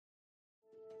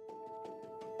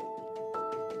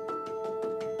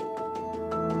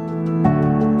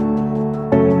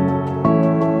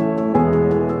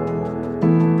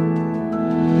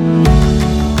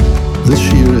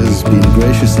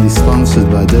graciously sponsored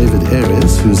by David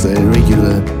Erez, who's a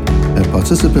regular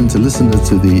participant, a listener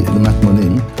to the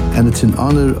Matmonim, and it's in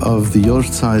honor of the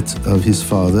Yortzeit of his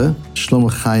father,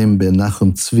 Shlomo Chaim ben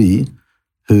Nachum Tzvi,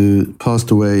 who passed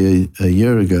away a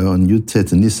year ago on Yud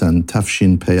Tet Nisan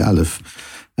Tafshin Pei Aleph.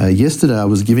 Yesterday I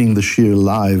was giving the shir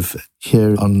live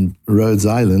here on Rhodes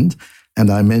Island, and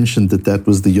I mentioned that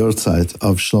was the Yortzeit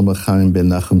of Shlomo Chaim ben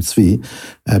Nachum Tzvi.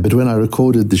 But when I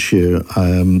recorded the shir,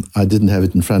 I didn't have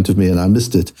it in front of me and I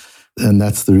missed it. And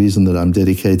that's the reason that I'm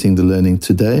dedicating the learning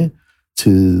today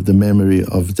to the memory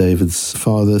of David's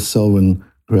father, Selwyn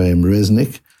Graham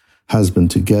Resnick,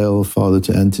 husband to Gail, father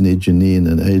to Anthony,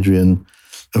 Janine, and Adrian,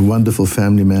 a wonderful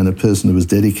family man, a person who was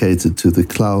dedicated to the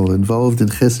klal, involved in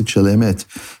Chesed Shel Emet,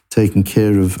 taking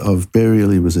care of burial.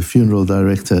 He was a funeral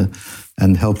director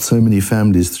and helped so many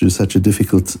families through such a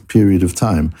difficult period of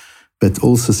time, but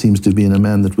also seems to be a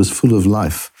man that was full of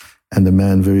life and a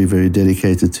man very, very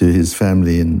dedicated to his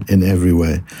family in every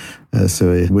way.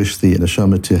 So I wish the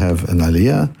neshama to have an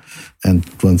aliyah, and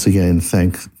once again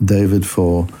thank David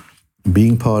for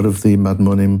being part of the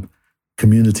Matmonim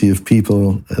community of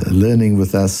people, learning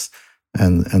with us,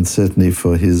 and certainly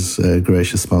for his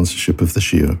gracious sponsorship of the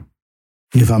shiur.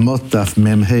 Yevamot Daf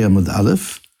Mem Hey Amud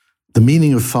Aleph. The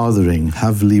meaning of fathering,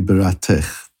 Havli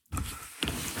Beratech.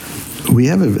 We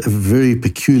have a very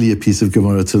peculiar piece of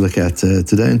Gemara to look at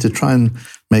today and to try and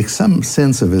make some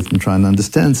sense of it and try and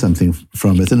understand something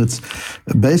from it. And it's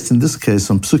based in this case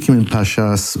on Psukim in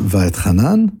Pashas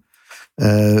Va'etchanan,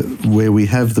 where we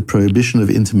have the prohibition of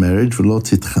intermarriage, V'lo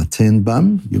titchaten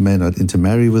bam, you may not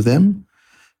intermarry with them.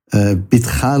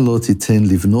 Bitcha lo titen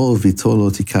livno, v'ito lo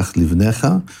tikach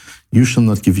livnecha. You shall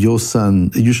not give your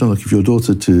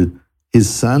daughter to his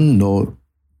son, nor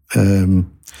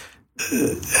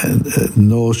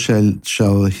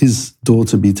shall his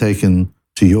daughter be taken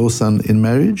to your son in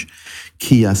marriage.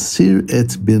 Ki yasir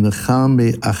et binecha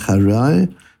me'acharai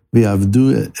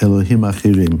ve'avdu Elohim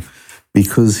achirim.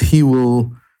 Because he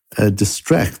will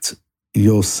distract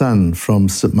your son from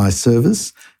my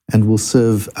service and will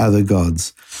serve other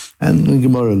gods. And the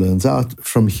Gemara learns out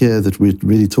from here that we're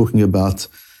really talking about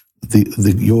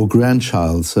your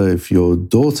grandchild. So if your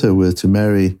daughter were to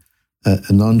marry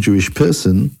a non-Jewish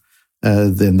person,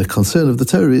 then the concern of the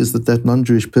Torah is that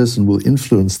non-Jewish person will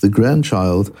influence the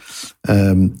grandchild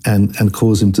and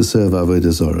cause him to serve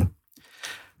Avodah Zorah.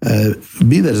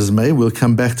 Be that as may, we'll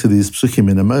come back to these psukim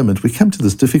in a moment. We come to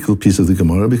this difficult piece of the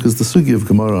Gemara because the sugi of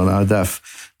Gemara on our daf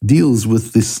deals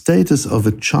with the status of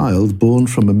a child born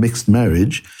from a mixed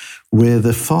marriage where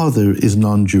the father is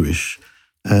non-Jewish.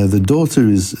 The daughter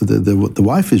is, the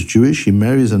wife is Jewish, he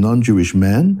marries a non-Jewish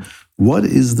man. What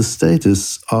is the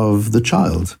status of the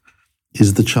child?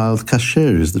 Is the child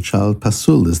kasher? Is the child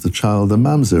pasul? Is the child a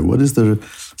mamzer? What is the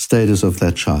status of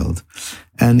that child?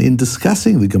 And in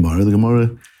discussing the Gemara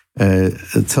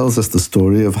tells us the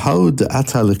story of how the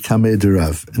Atal Kameh de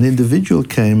Rav, an individual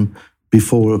came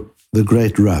before the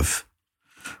great Rav.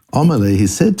 Amalei, he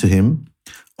said to him,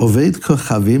 Oved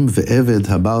kochavim ve'eved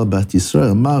habal bat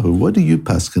Yisrael mahu. What do you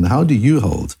paskin? How do you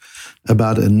hold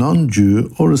about a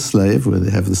non-Jew or a slave, where they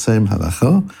have the same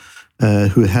halacha,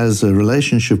 who has a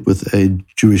relationship with a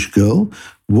Jewish girl?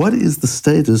 What is the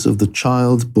status of the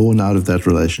child born out of that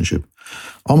relationship?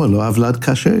 Omar lo avlad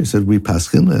kasher. He said, we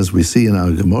paskin, as we see in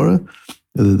our Gemara,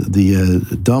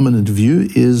 the dominant view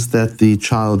is that the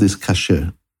child is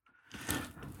kasher.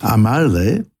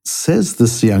 Amarle, says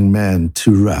this young man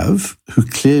to Rav, who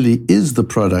clearly is the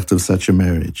product of such a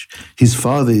marriage. His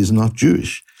father is not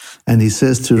Jewish. And he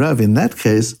says to Rav, in that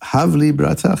case, Havli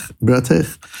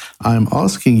bratech, I am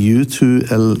asking you to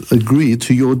agree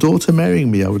to your daughter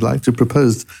marrying me. I would like to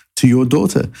propose to your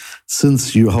daughter.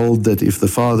 Since you hold that if the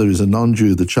father is a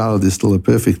non-Jew, the child is still a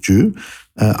perfect Jew,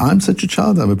 I'm such a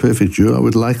child, I'm a perfect Jew, I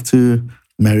would like to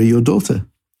marry your daughter.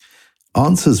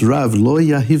 Answers Rav, Lo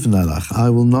yahivna lach,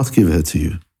 I will not give her to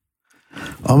you.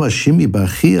 Amar Shimi bar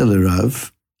Chia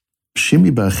leRav,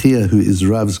 Shimi bar Chia, who is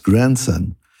Rav's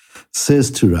grandson, says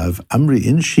to Rav, Amri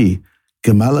inshi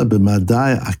gemala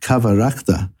b'madai akava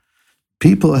rakta.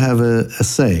 People have a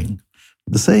saying.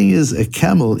 The saying is a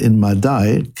camel in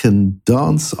Madai can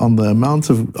dance on the amount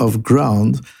of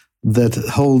ground that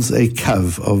holds a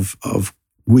kav of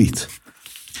wheat.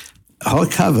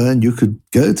 Hakava, and you could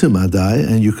go to Madai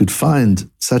and you could find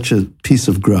such a piece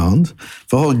of ground.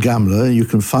 V'ho gamla, and you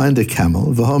can find a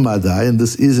camel. V'ho Madai, and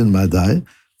this is in Madai.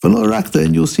 V'lo rakta,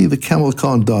 and you'll see the camel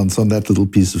can't dance on that little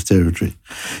piece of territory.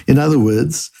 In other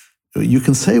words, you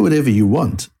can say whatever you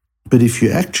want, but if you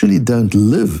actually don't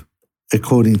live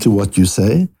according to what you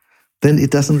say, then it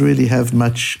doesn't really have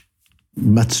much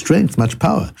much strength, much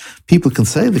power. People can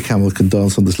say the camel can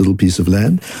dance on this little piece of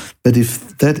land, but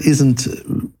if that isn't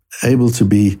able to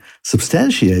be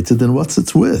substantiated, then what's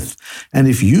its worth? And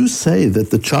if you say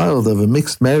that the child of a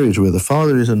mixed marriage where the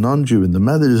father is a non-Jew and the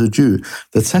mother is a Jew,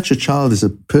 that such a child is a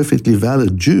perfectly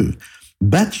valid Jew,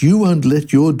 but you won't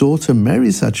let your daughter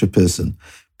marry such a person,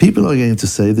 people are going to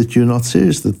say that you're not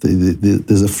serious, that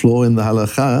there's a flaw in the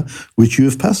halakha which you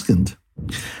have paskened.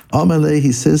 Amalei,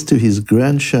 he says to his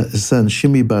grandson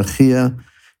Shimi bar Chia,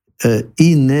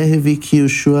 even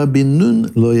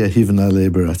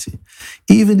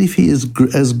if he is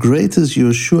as great as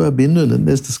Yoshua bin Nun, and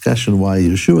there's discussion why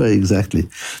Yoshua exactly,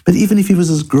 but even if he was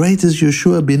as great as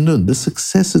Yoshua bin Nun, the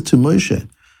successor to Moshe,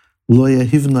 Lo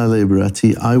yahivna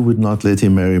leberati, I would not let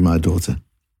him marry my daughter.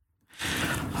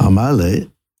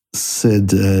 Amalei said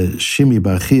Shimi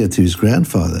bar Chia to his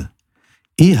grandfather,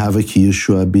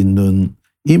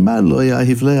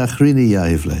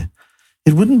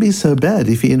 it wouldn't be so bad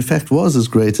if he in fact was as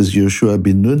great as Yoshua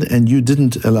bin Nun and you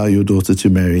didn't allow your daughter to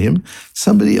marry him.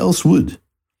 Somebody else would.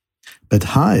 But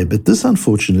this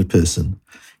unfortunate person,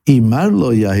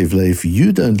 if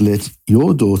you don't let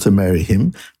your daughter marry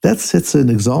him, that sets an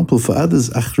example for others.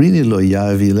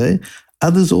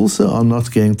 Others also are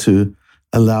not going to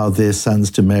allow their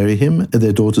sons to marry him,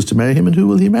 their daughters to marry him, and who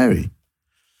will he marry?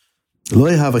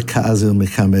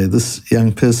 This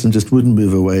young person just wouldn't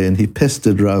move away, and he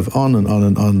pestered Rav on and on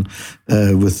and on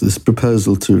with this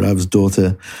proposal to Rav's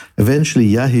daughter.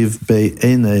 Eventually, Rav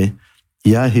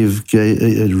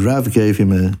gave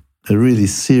him a really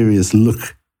serious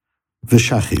look,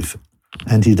 v'shachiv,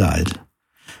 and he died.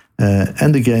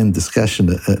 And again,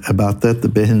 discussion about that. The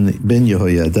Ben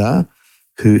Yehoyada,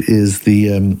 who is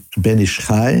the Ben Ish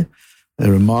Chai, a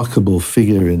remarkable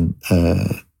figure in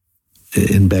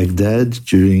Baghdad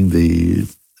during the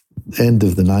end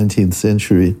of the 19th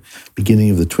century, beginning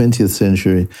of the 20th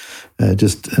century,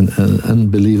 just an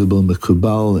unbelievable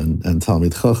Mekubal and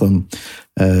Talmid Chacham.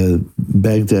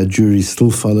 Baghdad Jewry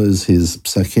still follows his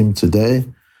psakim today,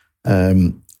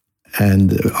 and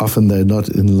often they're not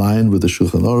in line with the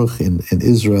Shulchan Aruch in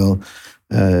Israel.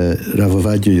 Rav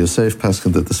Ovadia Yosef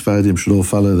paskin that the Sephardim should all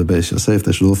follow the Beis Yosef,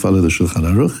 they should all follow the Shulchan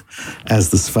Aruch as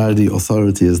the Sephardi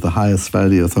authority, as the highest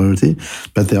Sephardi authority,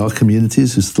 but there are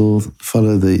communities who still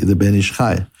follow the Ben Ish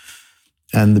Chai.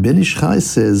 And the Ben Ish Chai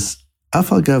says,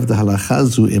 Afal gav the halacha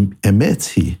zu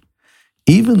emet hi,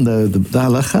 even though the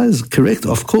halacha is correct,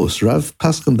 of course, Rav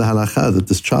paskin the halacha that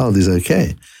this child is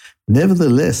okay.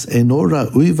 Nevertheless, enora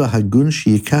uiva hagun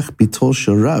sheyikach bitol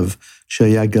shel Rav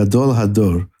shaya gadol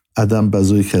hador Adam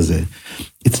Bazui Kazeh.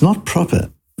 It's not proper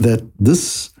that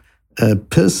this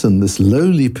person, this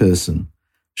lowly person,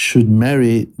 should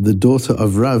marry the daughter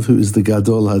of Rav, who is the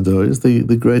Gadol Hador, is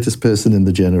the greatest person in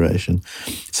the generation.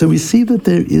 So we see that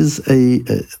there is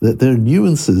that there are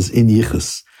nuances in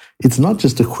Yichus. It's not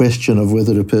just a question of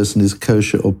whether a person is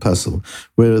kosher or pasul,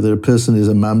 whether a person is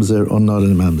a mamzer or not a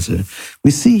mamzer.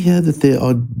 We see here that there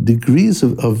are degrees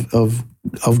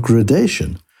of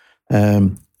gradation.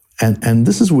 And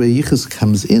this is where Yichus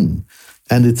comes in,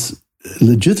 and it's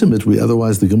legitimate.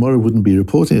 Otherwise the Gemara wouldn't be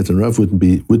reporting it, and Rav wouldn't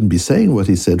be saying what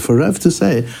he said. For Rav to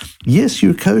say, "Yes,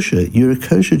 you're kosher. You're a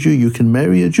kosher Jew. You can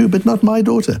marry a Jew, but not my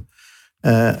daughter."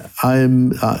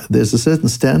 There's a certain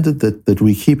standard that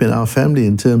we keep in our family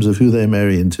in terms of who they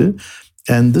marry into,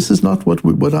 and this is not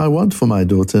what I want for my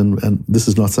daughter, and this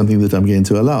is not something that I'm going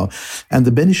to allow. And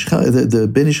the Ben Ish Chai, the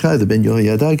Ben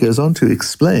Yehoyada goes on to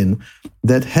explain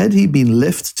that had he been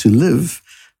left to live,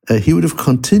 he would have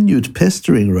continued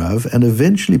pestering Rav, and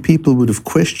eventually people would have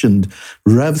questioned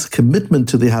Rav's commitment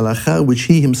to the halacha, which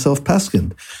he himself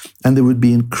paskined. And there would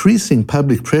be increasing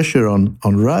public pressure on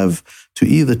Rav to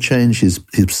either change his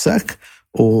psak,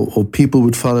 or people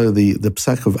would follow the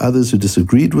psak of others who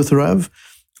disagreed with Rav,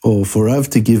 or for Rav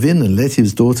to give in and let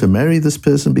his daughter marry this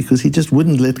person because he just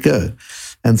wouldn't let go.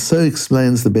 And so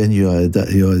explains the Ben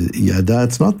Yehoyada,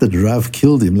 it's not that Rav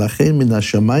killed him,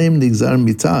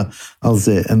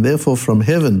 and therefore from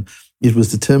heaven it was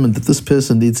determined that this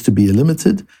person needs to be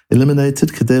eliminated,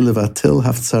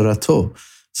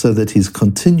 so that his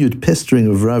continued pestering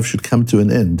of Rav should come to an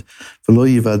end.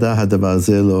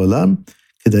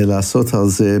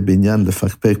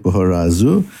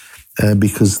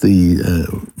 Because the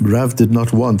Rav did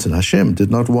not want, and Hashem did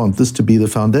not want this to be the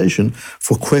foundation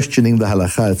for questioning the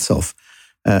halacha itself.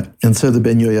 And so the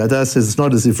Ben Yehoyada says it's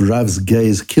not as if Rav's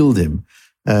gaze killed him,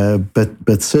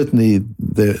 but certainly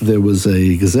there was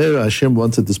a gezerah. Hashem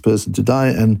wanted this person to die,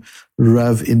 and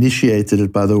Rav initiated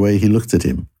it by the way he looked at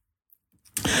him.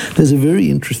 There's a very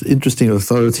interesting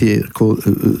authority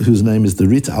whose name is the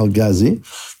Rit al-Ghazi.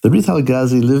 The Rit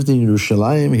al-Ghazi lived in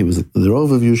Yerushalayim. He was the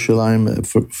Rov of Yerushalayim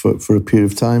for a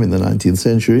period of time in the 19th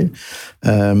century.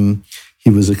 He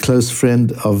was a close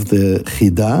friend of the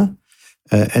Chida.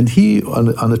 And he,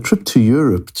 on a trip to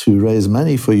Europe to raise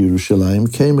money for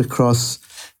Yerushalayim, came across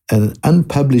an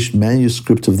unpublished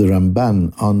manuscript of the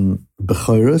Ramban on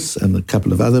Bechoros and a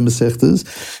couple of other Masechtas.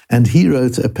 And he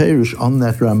wrote a Perush on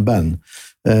that Ramban,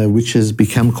 which has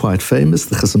become quite famous.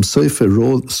 The Chasam Sofer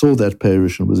saw that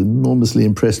Perush and was enormously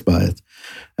impressed by it.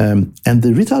 And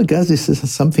the Rit al-Ghazi says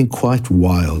something quite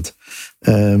wild.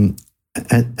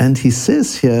 And he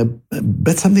says here,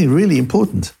 but something really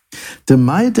important.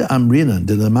 According to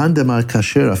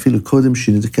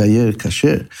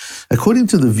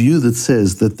the view that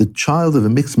says that the child of a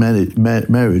mixed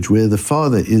marriage where the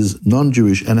father is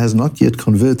non-Jewish and has not yet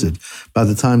converted by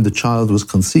the time the child was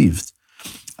conceived,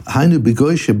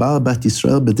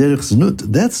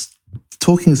 that's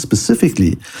talking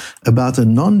specifically about a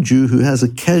non-Jew who has a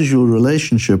casual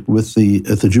relationship with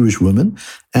the Jewish woman,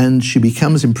 and she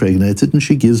becomes impregnated and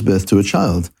she gives birth to a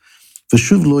child. And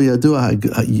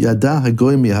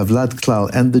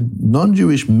the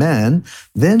non-Jewish man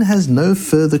then has no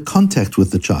further contact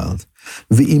with the child.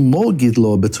 And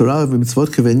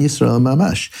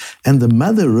the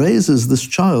mother raises this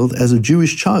child as a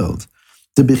Jewish child.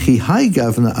 Then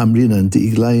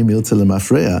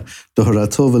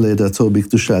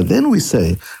we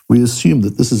say, we assume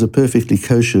that this is a perfectly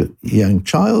kosher young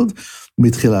child.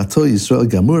 And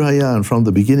from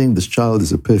the beginning, this child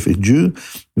is a perfect Jew,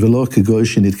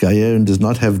 and does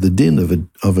not have the din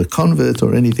of a convert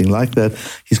or anything like that.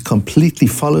 He completely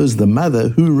follows the mother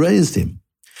who raised him.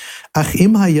 But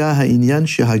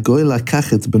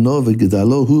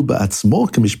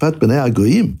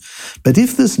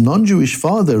if this non-Jewish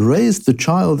father raised the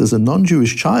child as a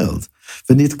non-Jewish child,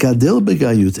 and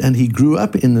he grew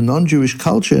up in the non-Jewish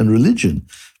culture and religion,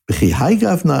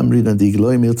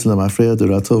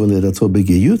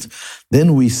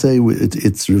 then we say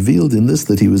it's revealed in this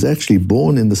that he was actually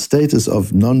born in the status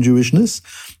of non-Jewishness,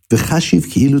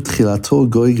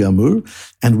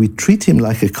 and we treat him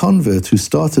like a convert who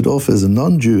started off as a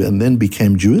non-Jew and then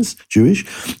became Jewish.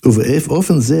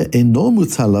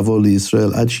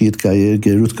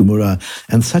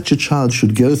 And such a child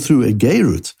should go through a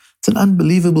gerut. It's an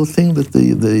unbelievable thing that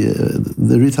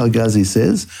the Rit al-Ghazi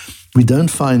says. We don't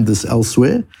find this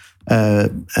elsewhere,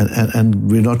 and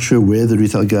we're not sure where the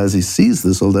Rit al-Ghazi sees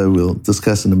this, although we'll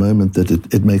discuss in a moment that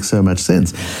it makes so much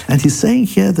sense. And he's saying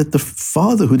here that the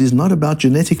fatherhood is not about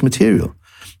genetic material.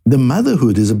 The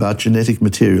motherhood is about genetic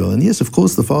material. And yes, of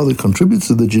course, the father contributes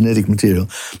to the genetic material,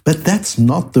 but that's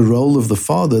not the role of the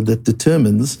father that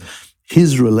determines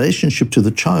his relationship to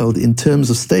the child in terms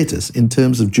of status, in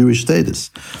terms of Jewish status.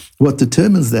 What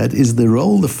determines that is the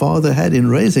role the father had in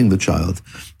raising the child.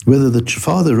 Whether the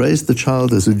father raised the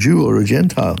child as a Jew or a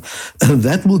Gentile,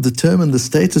 that will determine the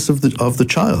status of the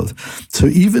child. So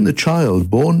even a child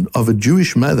born of a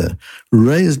Jewish mother,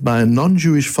 raised by a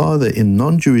non-Jewish father in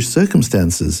non-Jewish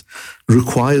circumstances,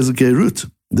 requires a gerut.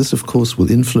 This, of course, will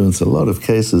influence a lot of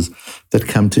cases that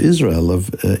come to Israel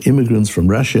of immigrants from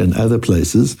Russia and other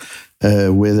places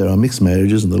where there are mixed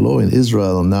marriages, and the law in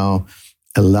Israel now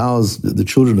allows the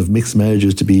children of mixed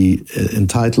marriages to be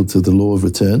entitled to the law of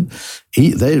return.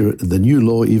 The new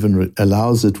law even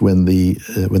allows it when the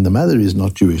mother is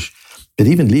not Jewish. But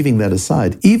even leaving that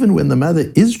aside, even when the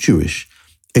mother is Jewish,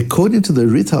 according to the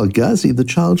Rit al-Ghazi, the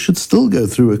child should still go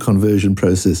through a conversion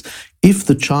process if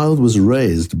the child was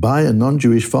raised by a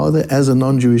non-Jewish father as a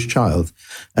non-Jewish child.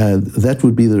 That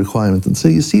would be the requirement. And so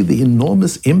you see the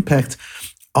enormous impact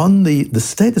on the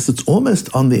status. It's almost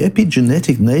on the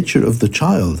epigenetic nature of the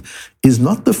child is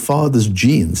not the father's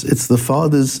genes, it's the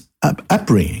father's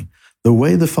upbringing. The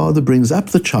way the father brings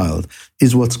up the child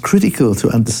is what's critical to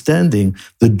understanding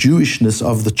the Jewishness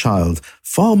of the child,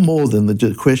 far more than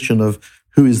the question of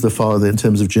who is the father in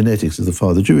terms of genetics. Is the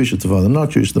father Jewish? Is the father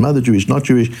not Jewish? The mother Jewish, not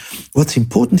Jewish? What's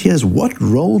important here is what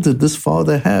role did this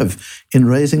father have in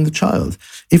raising the child?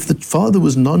 If the father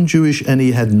was non-Jewish and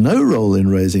he had no role in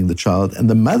raising the child and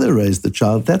the mother raised the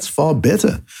child, that's far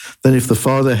better than if the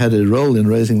father had a role in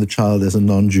raising the child as a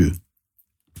non-Jew.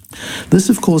 This,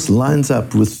 of course, lines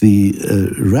up with the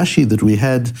Rashi that we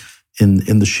had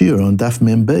in the Shir on Daf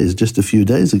Mem Beis just a few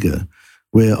days ago,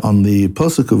 where on the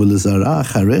Posuk of Elizara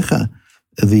Acharecha,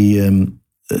 the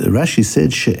Rashi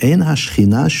said, "She'en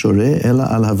hashchina shoreh ela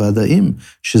al havadaim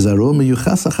shezaro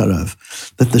meyuchas acharav,"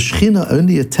 that the Shechina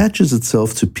only attaches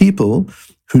itself to people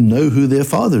who know who their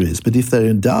father is. But if they're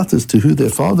in doubt as to who their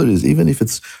father is, even if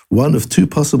it's one of two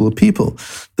possible people,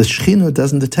 the Shekhinah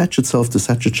doesn't attach itself to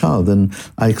such a child. And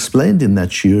I explained in that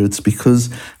shiur, it's because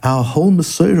our whole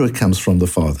Mesorah comes from the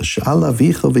father. She'al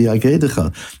avicha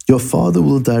v'yagedecha. Your father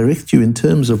will direct you in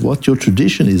terms of what your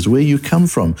tradition is, where you come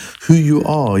from, who you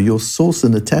are. Your source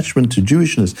and attachment to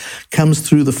Jewishness comes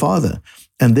through the father.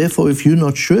 And therefore, if you're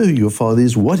not sure who your father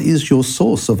is, what is your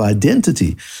source of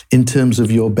identity in terms of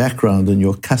your background and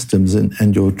your customs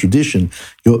and your tradition,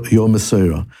 your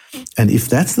Mesorah? And if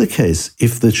that's the case,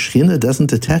 if the Shekhinah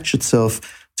doesn't attach itself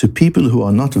to people who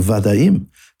are not Vadaim,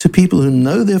 to people who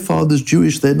know their father's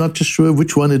Jewish, they're not just sure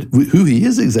who he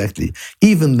is exactly.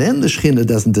 Even then, the Shekhinah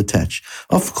doesn't attach.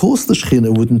 Of course, the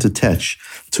Shekhinah wouldn't attach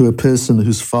to a person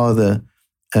whose father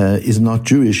is not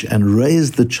Jewish and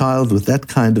raised the child with that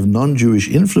kind of non-Jewish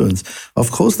influence.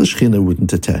 Of course the Shekhinah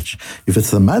wouldn't attach. If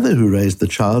it's the mother who raised the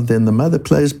child, then the mother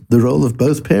plays the role of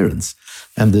both parents.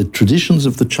 And the traditions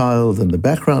of the child and the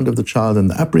background of the child and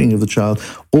the upbringing of the child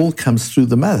all comes through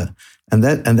the mother. And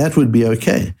that would be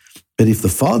okay. But if the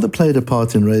father played a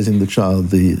part in raising the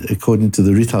child, according to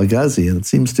the Rit Al-Ghazi, and it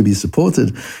seems to be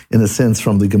supported in a sense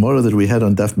from the Gemara that we had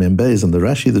on Daf Mem Beis and the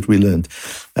Rashi that we learned,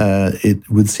 it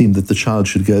would seem that the child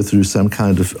should go through some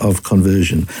kind of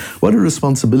conversion. What a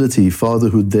responsibility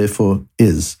fatherhood therefore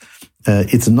is.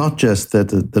 It's not just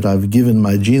that I've given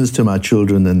my genes to my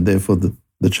children and therefore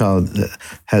the child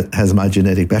has my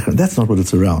genetic background. That's not what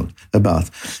it's about.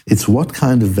 It's what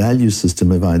kind of value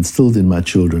system have I instilled in my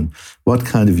children? What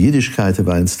kind of Yiddishkeit have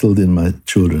I instilled in my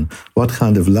children? What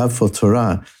kind of love for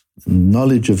Torah,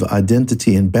 knowledge of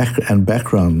identity and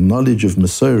background, knowledge of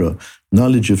Mesorah,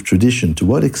 knowledge of tradition? To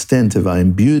what extent have I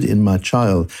imbued in my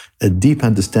child a deep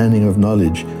understanding of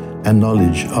knowledge and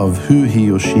knowledge of who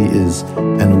he or she is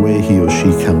and where he or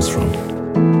she comes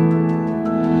from?